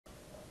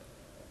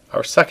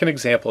Our second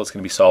example is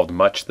going to be solved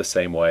much the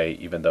same way,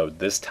 even though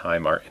this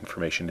time our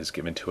information is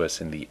given to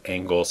us in the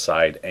angle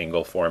side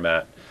angle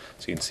format.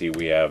 So you can see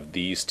we have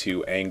these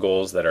two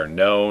angles that are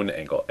known,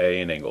 angle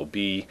A and angle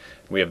B.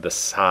 We have the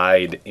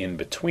side in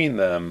between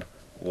them,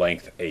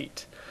 length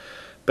 8.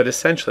 But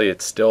essentially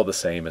it's still the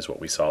same as what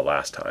we saw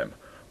last time,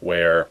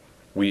 where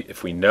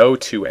if we know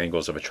two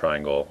angles of a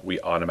triangle,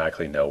 we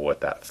automatically know what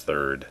that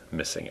third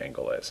missing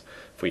angle is.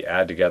 If we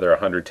add together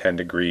 110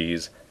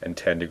 degrees and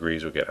 10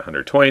 degrees, we'll get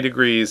 120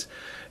 degrees.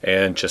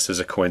 And just as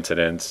a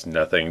coincidence,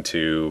 nothing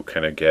to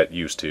kind of get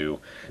used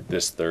to,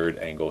 this third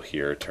angle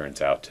here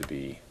turns out to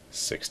be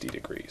 60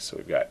 degrees. So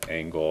we've got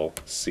angle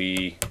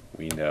C,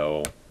 we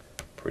know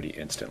pretty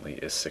instantly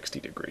is 60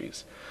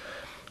 degrees.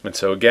 And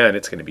so again,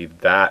 it's going to be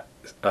that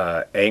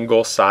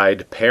angle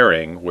side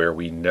pairing where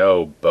we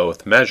know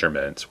both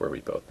measurements, where we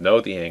both know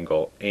the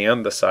angle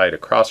and the side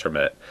across from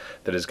it,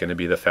 that is going to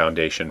be the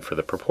foundation for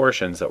the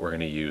proportions that we're going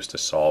to use to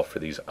solve for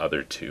these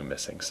other two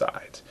missing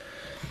sides.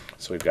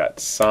 So we've got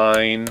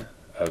sine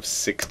of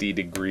 60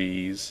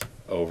 degrees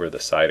over the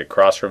side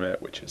across from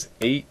it, which is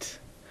 8,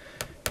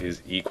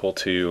 is equal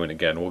to, and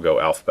again we'll go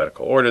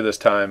alphabetical order this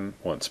time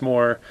once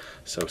more,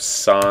 so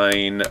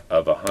sine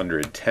of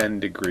 110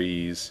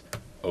 degrees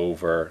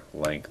over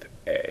length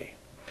A.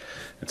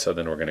 And so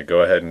then we're going to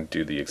go ahead and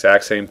do the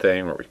exact same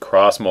thing where we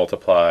cross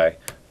multiply.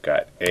 We've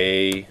got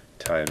A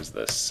times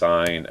the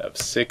sine of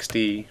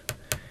 60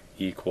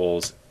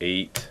 equals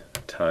 8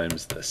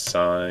 times the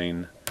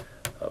sine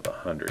of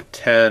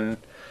 110.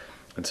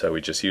 And so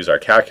we just use our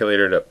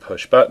calculator to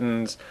push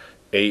buttons.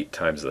 8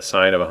 times the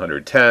sine of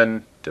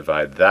 110,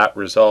 divide that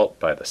result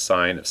by the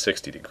sine of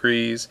 60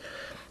 degrees.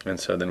 And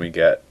so then we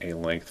get a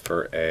length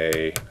for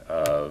A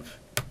of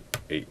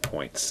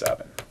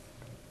 8.7.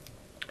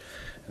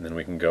 And then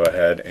we can go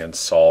ahead and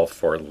solve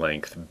for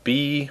length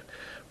B.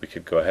 We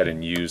could go ahead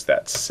and use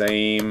that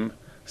same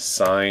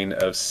sine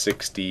of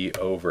 60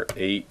 over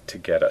 8 to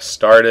get us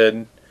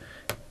started,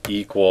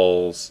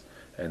 equals,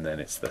 and then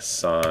it's the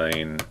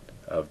sine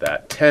of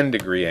that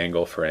 10-degree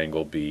angle for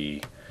angle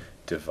B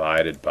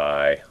divided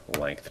by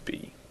length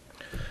B.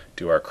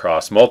 Do our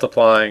cross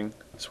multiplying,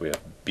 so we have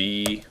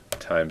B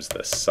times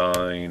the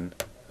sine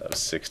of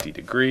 60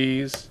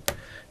 degrees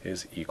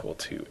is equal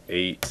to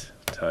 8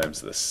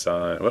 times the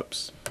sine,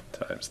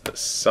 times the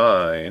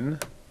sine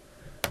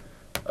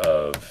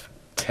of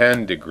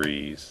 10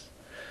 degrees,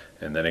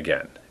 and then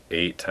again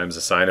 8 times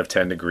the sine of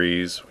 10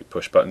 degrees. We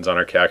push buttons on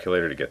our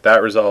calculator to get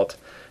that result,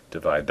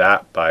 divide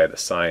that by the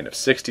sine of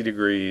 60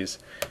 degrees,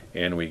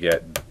 and we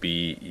get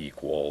B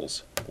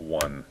equals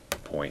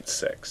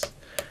 1.6.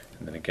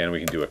 And then again we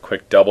can do a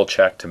quick double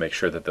check to make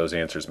sure that those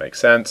answers make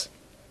sense.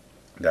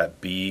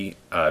 That B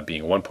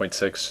being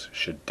 1.6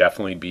 should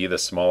definitely be the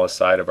smallest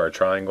side of our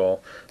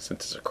triangle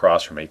since it's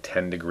across from a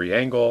 10-degree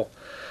angle.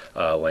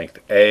 Length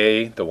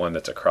A, the one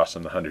that's across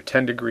from the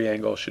 110-degree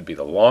angle, should be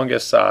the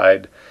longest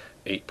side.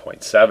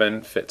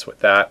 8.7 fits with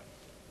that.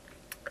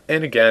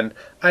 And again,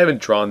 I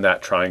haven't drawn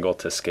that triangle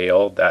to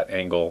scale. That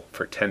angle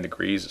for 10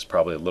 degrees is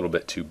probably a little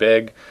bit too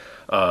big.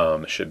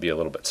 It should be a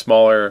little bit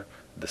smaller.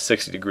 The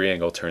 60-degree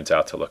angle turns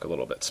out to look a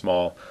little bit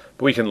small,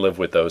 but we can live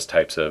with those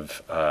types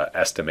of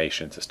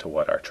estimations as to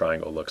what our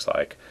triangle looks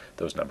like.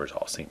 Those numbers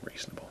all seem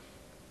reasonable.